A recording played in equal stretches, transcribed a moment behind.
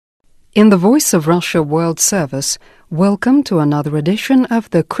In the Voice of Russia World Service, welcome to another edition of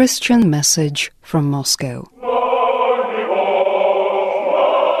the Christian Message from Moscow.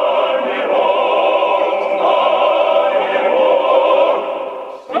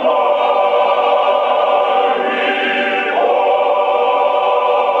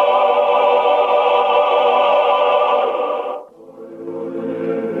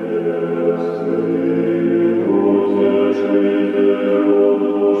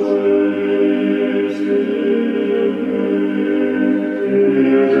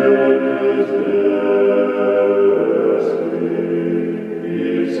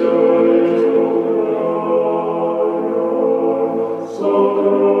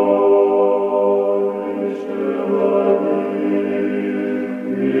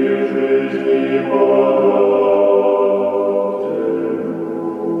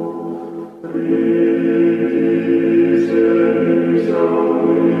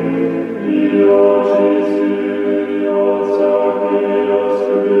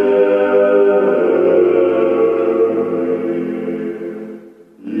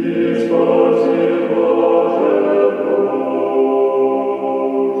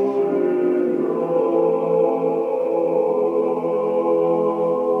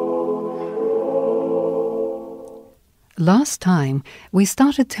 Last time, we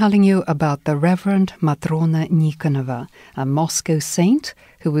started telling you about the Reverend Matrona Nikonova, a Moscow saint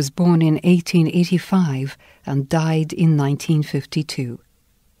who was born in 1885 and died in 1952.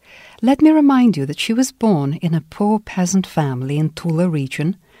 Let me remind you that she was born in a poor peasant family in Tula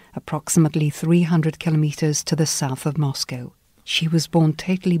region, approximately 300 kilometers to the south of Moscow. She was born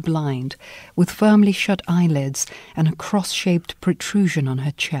totally blind, with firmly shut eyelids and a cross-shaped protrusion on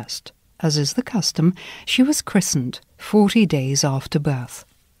her chest. As is the custom, she was christened 40 days after birth.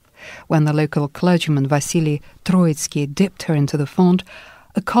 When the local clergyman Vasily Troitsky dipped her into the font,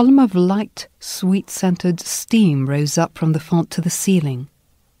 a column of light, sweet-scented steam rose up from the font to the ceiling.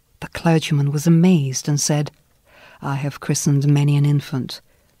 The clergyman was amazed and said, "I have christened many an infant,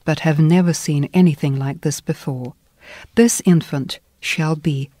 but have never seen anything like this before. This infant shall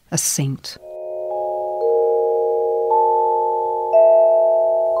be a saint."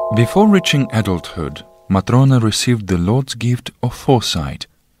 Before reaching adulthood, Matrona received the Lord's gift of foresight,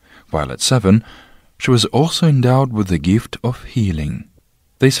 while at 7, she was also endowed with the gift of healing.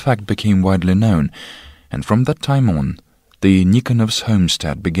 This fact became widely known, and from that time on, the Nikonovs'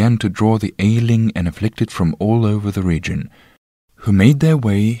 homestead began to draw the ailing and afflicted from all over the region, who made their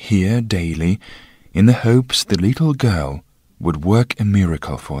way here daily in the hopes the little girl would work a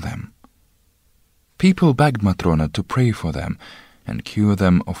miracle for them. People begged Matrona to pray for them and cure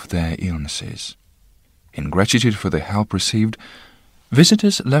them of their illnesses. In gratitude for the help received,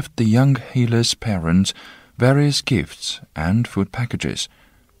 visitors left the young healer's parents various gifts and food packages.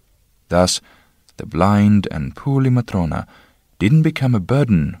 Thus, the blind and poorly Matrona didn't become a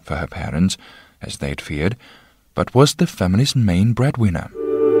burden for her parents, as they'd feared, but was the family's main breadwinner.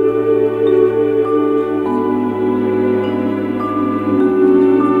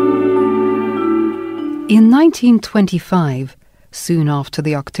 In 1925, soon after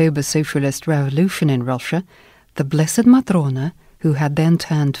the October Socialist Revolution in Russia, the Blessed Matrona, who had then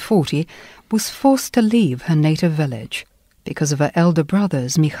turned 40, was forced to leave her native village because of her elder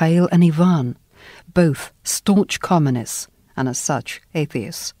brothers Mikhail and Ivan, both staunch communists and as such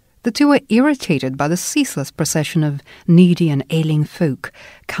atheists. The two were irritated by the ceaseless procession of needy and ailing folk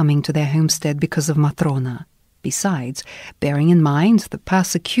coming to their homestead because of Matrona. Besides, bearing in mind the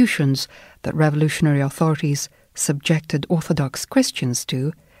persecutions that revolutionary authorities subjected Orthodox Christians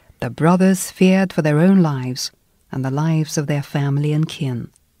to, the brothers feared for their own lives and the lives of their family and kin.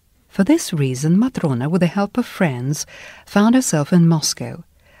 For this reason, Matrona, with the help of friends, found herself in Moscow,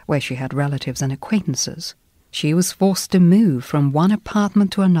 where she had relatives and acquaintances. She was forced to move from one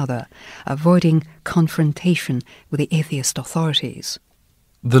apartment to another, avoiding confrontation with the atheist authorities.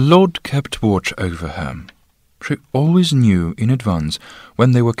 The Lord kept watch over her. She always knew in advance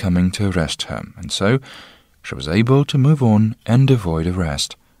when they were coming to arrest her, and so she was able to move on and avoid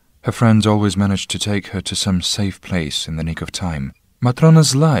arrest. Her friends always managed to take her to some safe place in the nick of time.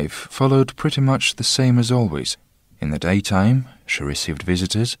 Matrona's life followed pretty much the same as always. In the daytime, she received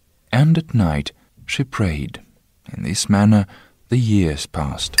visitors, and at night, she prayed. In this manner, the years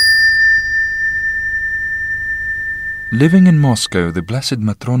passed. Living in Moscow, the Blessed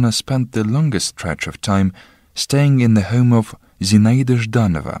Matrona spent the longest stretch of time staying in the home of Zinaida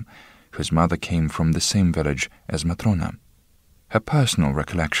Zhdanova, whose mother came from the same village as Matrona. Her personal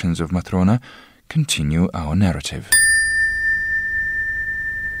recollections of Matrona continue our narrative.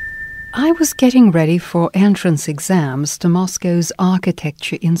 I was getting ready for entrance exams to Moscow's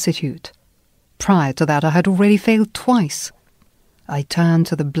Architecture Institute. Prior to that, I had already failed twice. I turned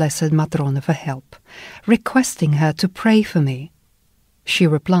to the Blessed Matrona for help, requesting her to pray for me. She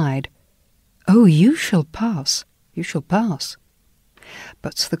replied, "Oh, you shall pass, you shall pass."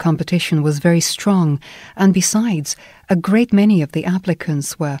 But the competition was very strong, and besides, a great many of the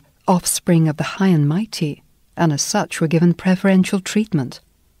applicants were offspring of the high and mighty, and as such were given preferential treatment,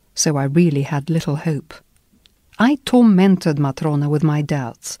 so I really had little hope. I tormented Matrona with my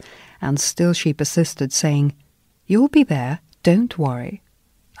doubts, and still she persisted, saying, "You'll be there, don't worry."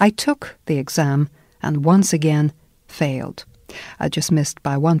 I took the exam, and once again failed. I just missed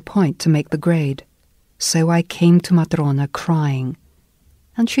by 1 point to make the grade. So I came to Matrona crying,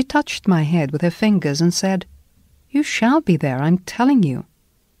 and she touched my head with her fingers and said, "You shall be there, I'm telling you."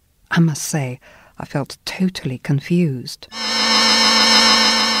 I must say, I felt totally confused.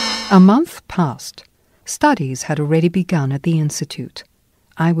 A month passed. Studies had already begun at the Institute.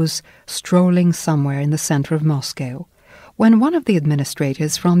 I was strolling somewhere in the center of Moscow when one of the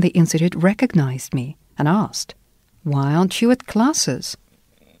administrators from the Institute recognized me and asked, "Why aren't you at classes?"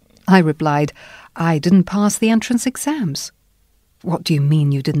 I replied, "I didn't pass the entrance exams." "What do you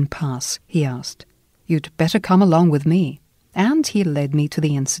mean you didn't pass?" he asked. "You'd better come along with me." And he led me to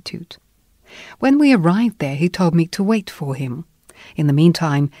the Institute. When we arrived there, he told me to wait for him. In the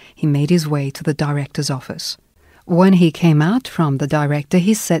meantime, he made his way to the director's office. When he came out from the director,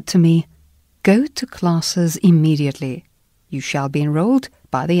 he said to me, "Go to classes immediately. You shall be enrolled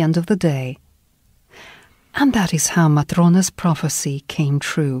by the end of the day." And that is how Matrona's prophecy came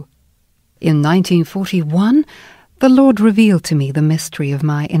true. In 1941, the Lord revealed to me the mystery of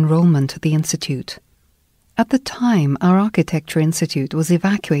my enrollment at the Institute. At the time, our Architecture Institute was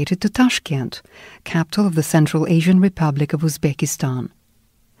evacuated to Tashkent, capital of the Central Asian Republic of Uzbekistan.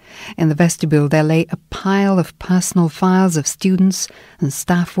 In the vestibule there lay a pile of personal files of students and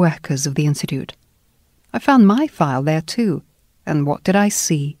staff workers of the Institute. I found my file there too, and what did I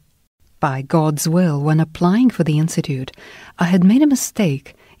see? By God's will, when applying for the Institute, I had made a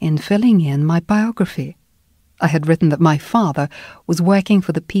mistake in filling in my biography. I had written that my father was working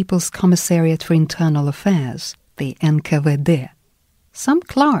for the People's Commissariat for Internal Affairs, the NKVD. Some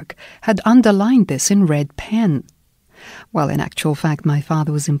clerk had underlined this in red pen. Well, in actual fact, my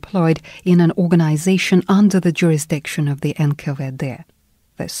father was employed in an organization under the jurisdiction of the NKVD.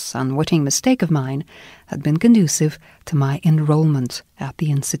 This unwitting mistake of mine had been conducive to my enrollment at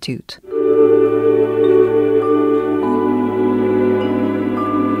the Institute.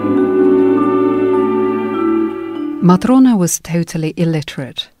 Matrona was totally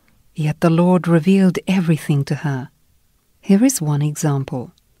illiterate, yet the Lord revealed everything to her. Here is one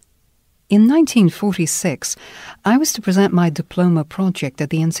example. In 1946, I was to present my diploma project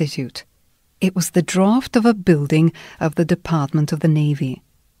at the Institute. It was the draft of a building of the Department of the Navy.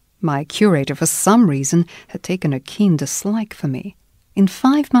 My curator, for some reason, had taken a keen dislike for me. In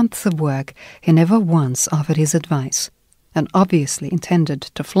 5 months of work, he never once offered his advice, and obviously intended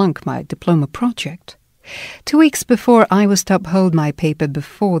to flunk my diploma project. 2 weeks before I was to uphold my paper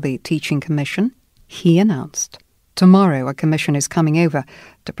before the teaching commission, he announced, "Tomorrow a commission is coming over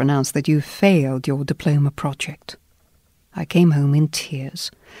to pronounce that you failed your diploma project." I came home in tears.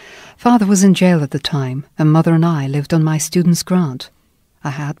 Father was in jail at the time, and Mother and I lived on my student's grant.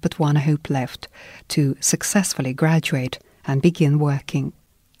 I had but one hope left, to successfully graduate and begin working.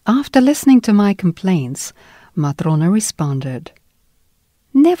 After listening to my complaints, Matrona responded,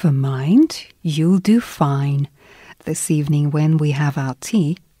 "Never mind, you'll do fine. This evening when we have our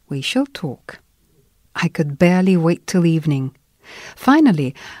tea, we shall talk." I could barely wait till evening.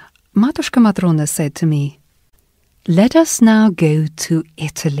 Finally, Matushka Matrona said to me, "Let us now go to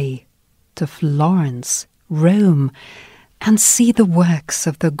Italy, to Florence, Rome, and see the works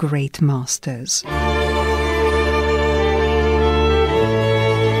of the great masters."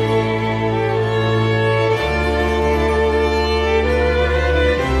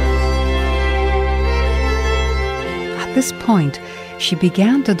 At this point, she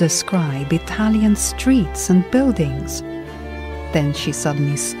began to describe Italian streets and buildings. Then she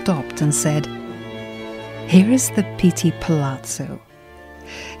suddenly stopped and said, "Here is the Pitti Palazzo.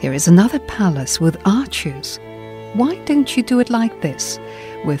 Here is another palace with arches. Why don't you do it like this,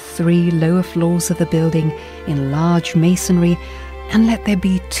 with 3 lower floors of the building in large masonry, and let there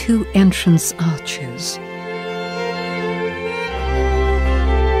be 2 entrance arches?"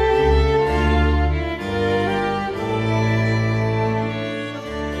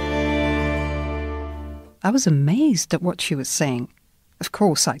 I was amazed at what she was saying. Of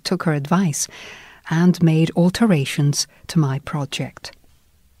course, I took her advice and made alterations to my project.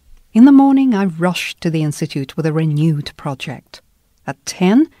 In the morning I rushed to the Institute with a renewed project. At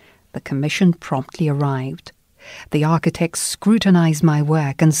 10, the commission promptly arrived. The architects scrutinized my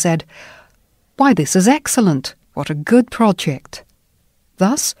work and said, "Why, this is excellent! What a good project!"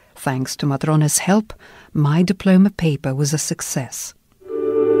 Thus, thanks to Matrona's help, my diploma paper was a success.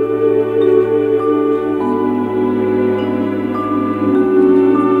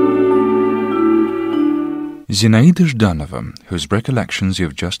 Zinaida Zhdanova, whose recollections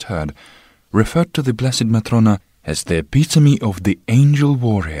you've just heard, referred to the Blessed Matrona as the epitome of the angel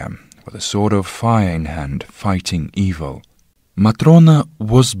warrior, with a sword of fire in hand, fighting evil. Matrona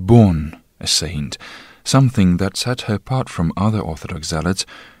was born a saint, something that set her apart from other Orthodox zealots,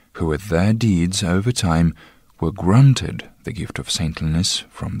 who with their deeds over time were granted the gift of saintliness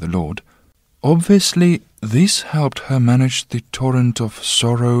from the Lord. Obviously, this helped her manage the torrent of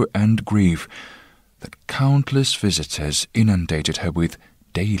sorrow and grief that countless visitors inundated her with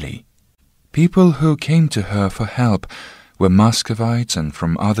daily. People who came to her for help were Muscovites and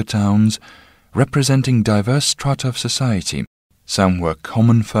from other towns, representing diverse strata of society. Some were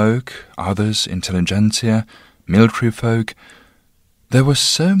common folk, others intelligentsia, military folk. There were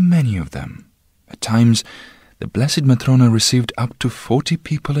so many of them. At times, the Blessed Matrona received up to 40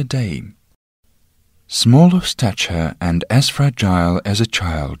 people a day. Small of stature and as fragile as a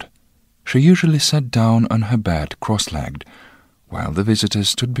child, she usually sat down on her bed cross-legged, while the visitors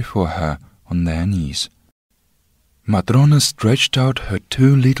stood before her on their knees. Matrona stretched out her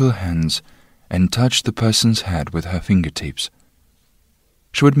 2 little hands and touched the person's head with her fingertips.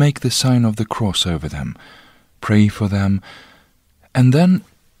 She would make the sign of the cross over them, pray for them, and then,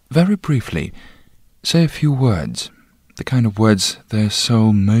 very briefly, say a few words, the kind of words their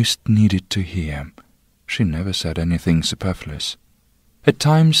soul most needed to hear. She never said anything superfluous. At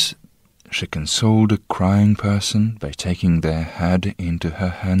times, she consoled a crying person by taking their head into her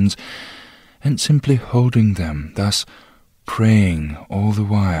hands and simply holding them, thus praying all the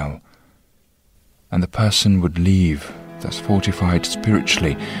while. And the person would leave, thus fortified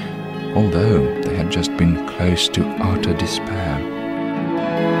spiritually, although they had just been close to utter despair.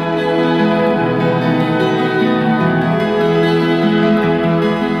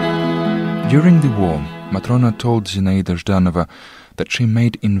 During the war, Matrona told Zinaida Zhdanova that she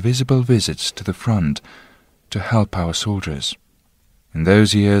made invisible visits to the front to help our soldiers. In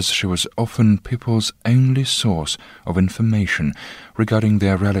those years, she was often people's only source of information regarding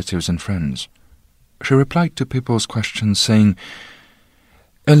their relatives and friends. She replied to people's questions saying,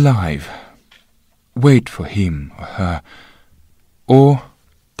 "Alive, wait for him or her," or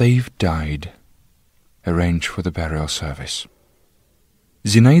 "They've died, arrange for the burial service."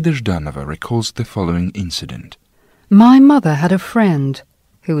 Zinaida Zhdanova recalls the following incident. My mother had a friend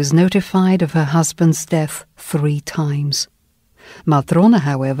who was notified of her husband's death 3 times. Matrona,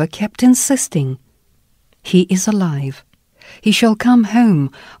 however, kept insisting, "He is alive. He shall come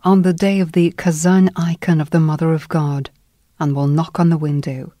home on the day of the Kazan icon of the Mother of God and will knock on the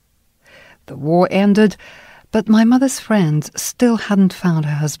window." The war ended, but my mother's friend still hadn't found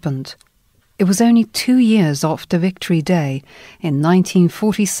her husband. It was only 2 years after Victory Day in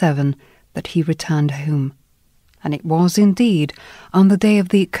 1947 that he returned home. And it was indeed on the day of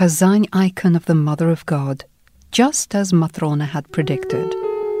the Kazan icon of the Mother of God, just as Matrona had predicted.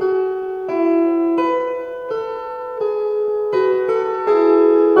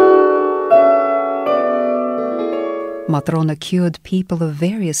 Matrona cured people of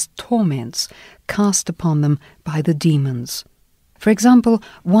various torments cast upon them by the demons. For example,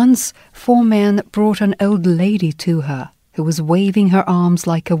 once 4 men brought an old lady to her who was waving her arms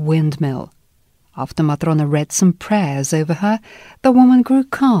like a windmill. After Matrona read some prayers over her, the woman grew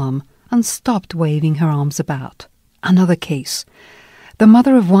calm and stopped waving her arms about. Another case. The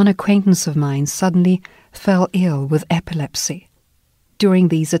mother of one acquaintance of mine suddenly fell ill with epilepsy. During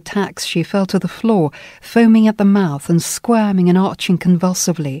these attacks she fell to the floor, foaming at the mouth and squirming and arching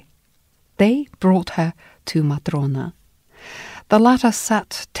convulsively. They brought her to Matrona. The latter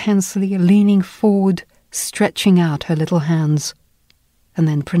sat tensely, leaning forward, stretching out her little hands, and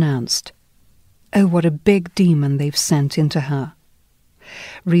then pronounced, "Oh, what a big demon they've sent into her."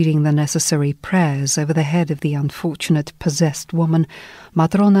 Reading the necessary prayers over the head of the unfortunate possessed woman,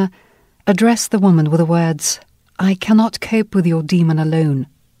 Matrona addressed the woman with the words, "I cannot cope with your demon alone.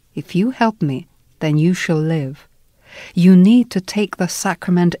 If you help me, then you shall live. You need to take the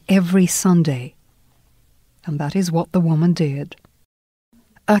sacrament every Sunday." And that is what the woman did.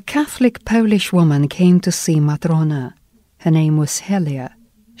 A Catholic Polish woman came to see Matrona. Her name was Helia.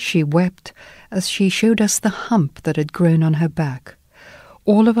 She wept as she showed us the hump that had grown on her back.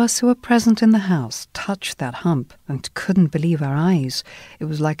 All of us who were present in the house touched that hump and couldn't believe our eyes. It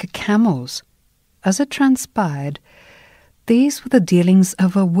was like a camel's. As it transpired, these were the dealings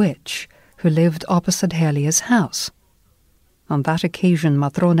of a witch who lived opposite Helia's house. On that occasion,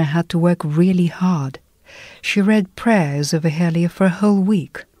 Matrona had to work really hard. She read prayers over Helia for a whole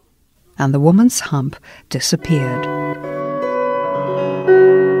week, and the woman's hump disappeared.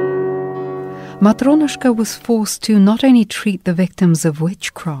 Matronushka was forced to not only treat the victims of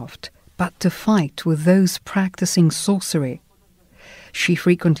witchcraft, but to fight with those practicing sorcery. She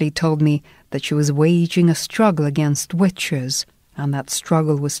frequently told me that she was waging a struggle against witches, and that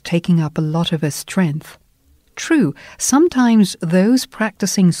struggle was taking up a lot of her strength. True, sometimes those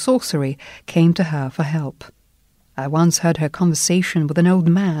practicing sorcery came to her for help. I once heard her conversation with an old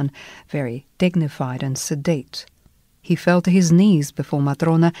man, very dignified and sedate. He fell to his knees before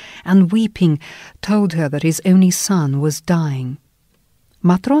Matrona and, weeping, told her that his only son was dying.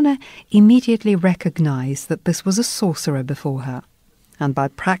 Matrona immediately recognized that this was a sorcerer before her, and by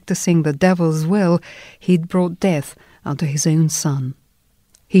practicing the devil's will, he'd brought death unto his own son.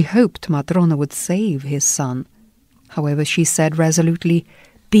 He hoped Matrona would save his son. However, she said resolutely,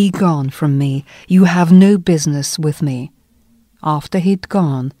 "Be gone from me. You have no business with me." After he'd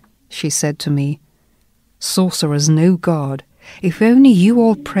gone, she said to me, "Sorcerers know God. If only you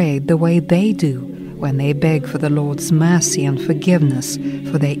all prayed the way they do when they beg for the Lord's mercy and forgiveness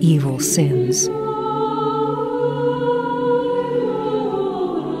for their evil sins."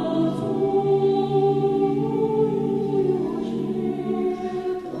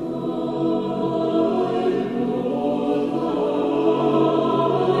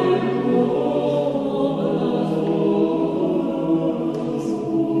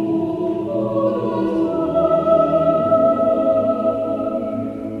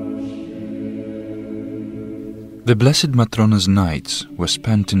 The Blessed Matrona's nights were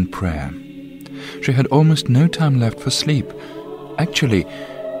spent in prayer. She had almost no time left for sleep. Actually,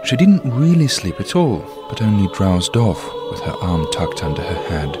 she didn't really sleep at all, but only drowsed off with her arm tucked under her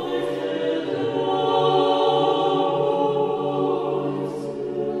head.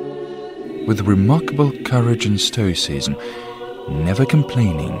 With remarkable courage and stoicism, never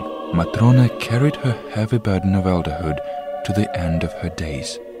complaining, Matrona carried her heavy burden of elderhood to the end of her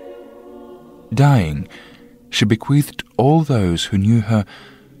days. Dying, she bequeathed all those who knew her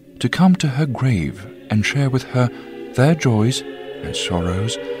to come to her grave and share with her their joys and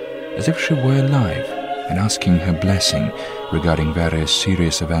sorrows as if she were alive, and asking her blessing regarding various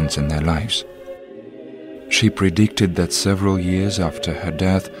serious events in their lives. She predicted that several years after her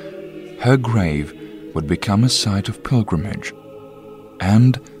death, her grave would become a site of pilgrimage.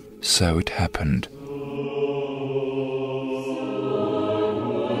 And so it happened.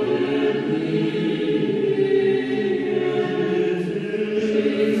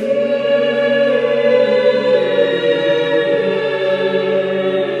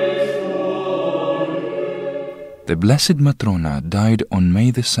 The Blessed Matrona died on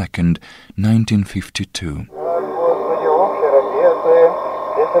May 2nd, 1952.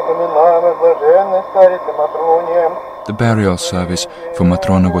 The burial service for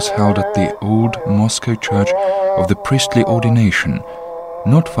Matrona was held at the old Moscow Church of the Priestly Ordination,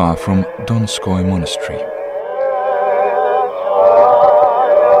 not far from Donskoy Monastery.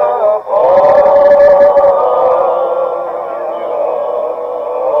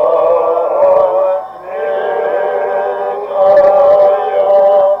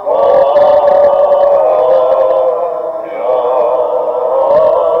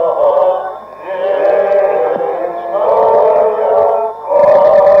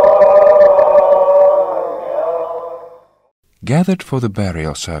 Gathered for the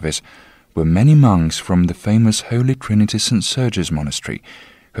burial service were many monks from the famous Holy Trinity St. Sergius Monastery,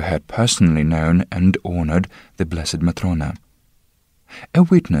 who had personally known and honored the Blessed Matrona. A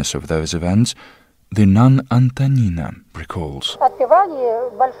witness of those events, the nun Antonina, recalls.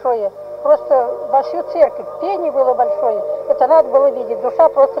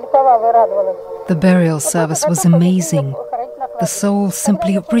 The burial service was amazing. The soul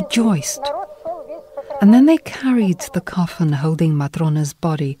simply rejoiced. And then they carried the coffin holding Matrona's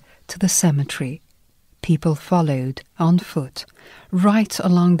body to the cemetery. People followed, on foot, right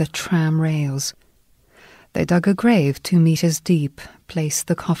along the tram rails. They dug a grave 2 meters deep, placed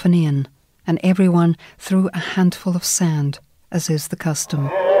the coffin in, and everyone threw a handful of sand, as is the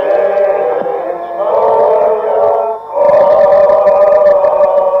custom.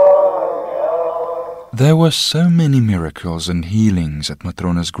 There were so many miracles and healings at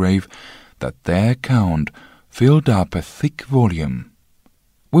Matrona's grave that their account filled up a thick volume.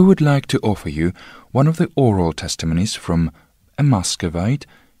 We would like to offer you one of the oral testimonies from a Muscovite,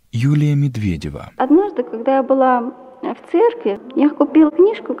 Yulia Medvedeva. Однажды, когда я была в церкви, я купила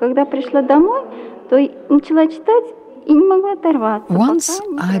книжку, когда пришла домой, то начала читать и не могла оторваться. Once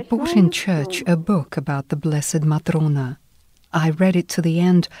I bought in church a book about the Blessed Matrona. I read it to the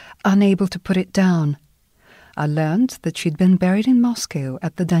end, unable to put it down. I learned that she'd been buried in Moscow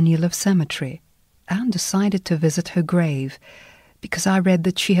at the Danilov Cemetery and decided to visit her grave because I read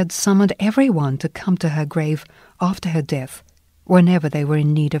that she had summoned everyone to come to her grave after her death whenever they were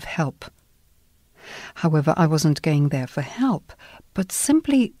in need of help. However, I wasn't going there for help, but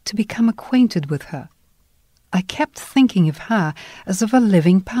simply to become acquainted with her. I kept thinking of her as of a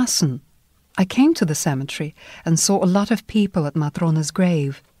living person. I came to the cemetery and saw a lot of people at Matrona's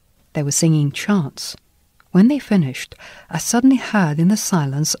grave. They were singing chants. When they finished, I suddenly heard in the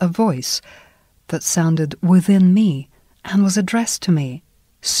silence a voice that sounded within me and was addressed to me.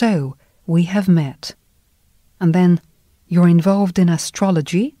 So, we have met. And then, you're involved in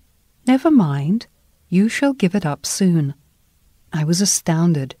astrology? Never mind. You shall give it up soon. I was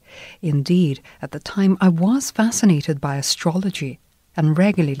astounded. Indeed, at the time I was fascinated by astrology and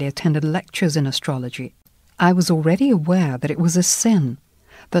regularly attended lectures in astrology. I was already aware that it was a sin,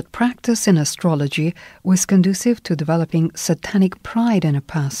 that practice in astrology was conducive to developing satanic pride in a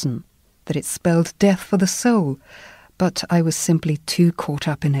person, that it spelled death for the soul, but I was simply too caught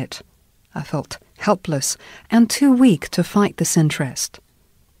up in it. I felt helpless and too weak to fight this interest.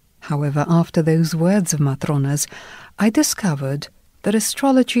 However, after those words of Matrona's, I discovered that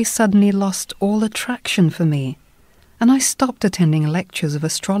astrology suddenly lost all attraction for me, and I stopped attending lectures of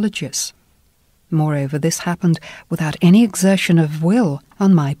astrologers. Moreover, this happened without any exertion of will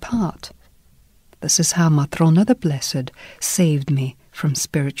on my part. This is how Matrona the Blessed saved me from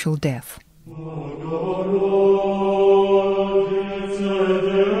spiritual death.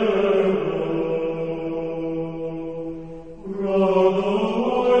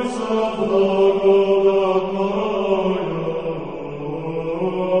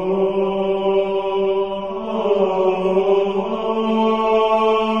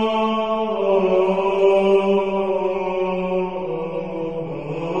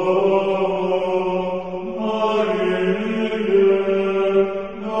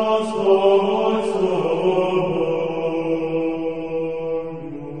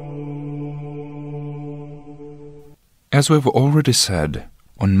 As we've already said,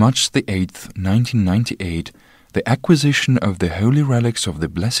 on March the 8th, 1998, the acquisition of the holy relics of the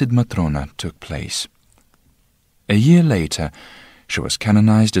Blessed Matrona took place. A year later, she was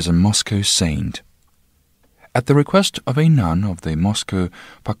canonized as a Moscow saint. At the request of a nun of the Moscow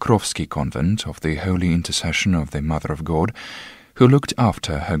Pokrovsky convent of the Holy Intercession of the Mother of God, who looked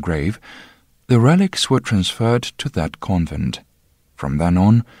after her grave, the relics were transferred to that convent. From then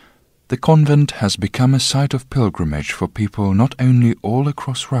on, the convent has become a site of pilgrimage for people not only all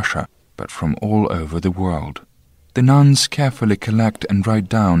across Russia, but from all over the world. The nuns carefully collect and write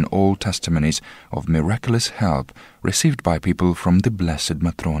down all testimonies of miraculous help received by people from the Blessed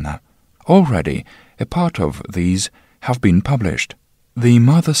Matrona. Already, a part of these have been published. The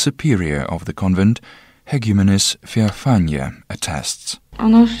Mother Superior of the convent, Hegumeness Feofania, attests.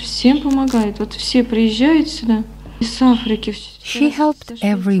 Она всем помогает. Вот все приезжают сюда. She helped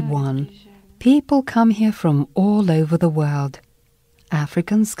everyone. People come here from all over the world.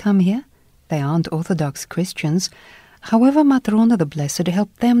 Africans come here. They aren't Orthodox Christians. However, Matrona the Blessed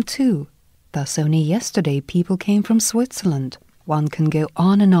helped them too. Thus, only yesterday people came from Switzerland. One can go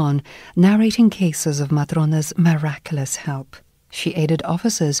on, narrating cases of Matrona's miraculous help. She aided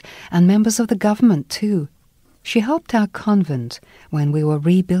officers and members of the government too. She helped our convent when we were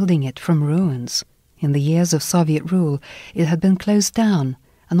rebuilding it from ruins. In the years of Soviet rule, it had been closed down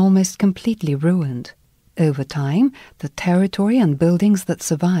and almost completely ruined. Over time, the territory and buildings that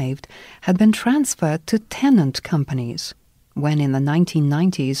survived had been transferred to tenant companies. When in the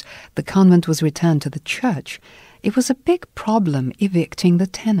 1990s the convent was returned to the church, it was a big problem evicting the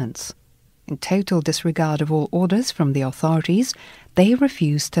tenants. In total disregard of all orders from the authorities, they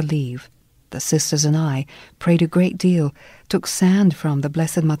refused to leave. The sisters and I prayed a great deal, took sand from the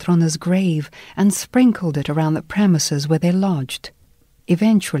Blessed Matrona's grave and sprinkled it around the premises where they lodged.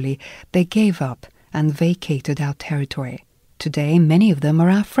 Eventually, they gave up and vacated our territory. Today, many of them are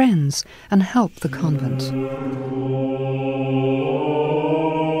our friends and help the convent.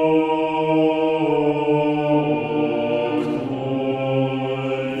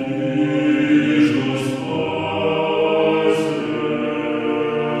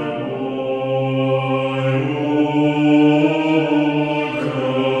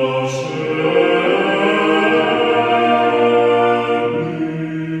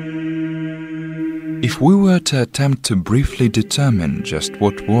 If we were to attempt to briefly determine just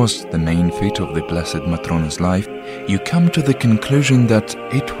what was the main feat of the Blessed Matrona's life, you come to the conclusion that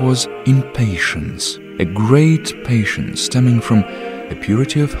it was in patience, a great patience stemming from a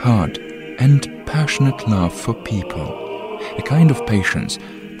purity of heart and passionate love for people, a kind of patience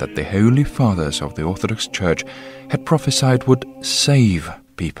that the Holy Fathers of the Orthodox Church had prophesied would save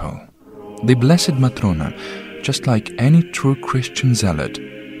people. The Blessed Matrona, just like any true Christian zealot,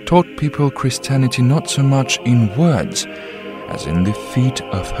 taught people Christianity not so much in words as in the feat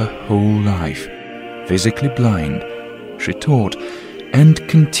of her whole life. Physically blind, she taught and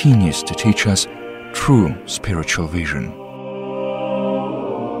continues to teach us true spiritual vision.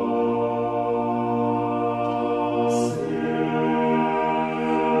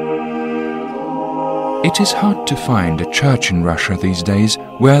 It is hard to find a church in Russia these days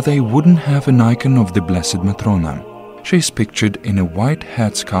where they wouldn't have an icon of the Blessed Matrona. She is pictured in a white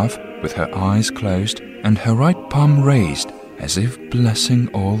headscarf with her eyes closed and her right palm raised as if blessing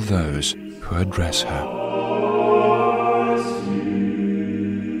all those who address her.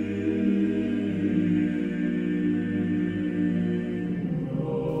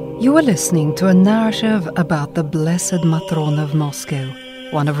 You are listening to a narrative about the Blessed Matrona of Moscow,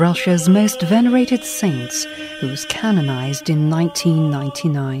 one of Russia's most venerated saints who was canonized in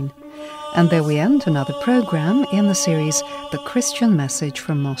 1999. And there we end another program in the series The Christian Message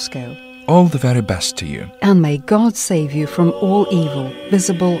from Moscow. All the very best to you. And may God save you from all evil,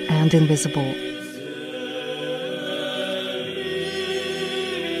 visible and invisible.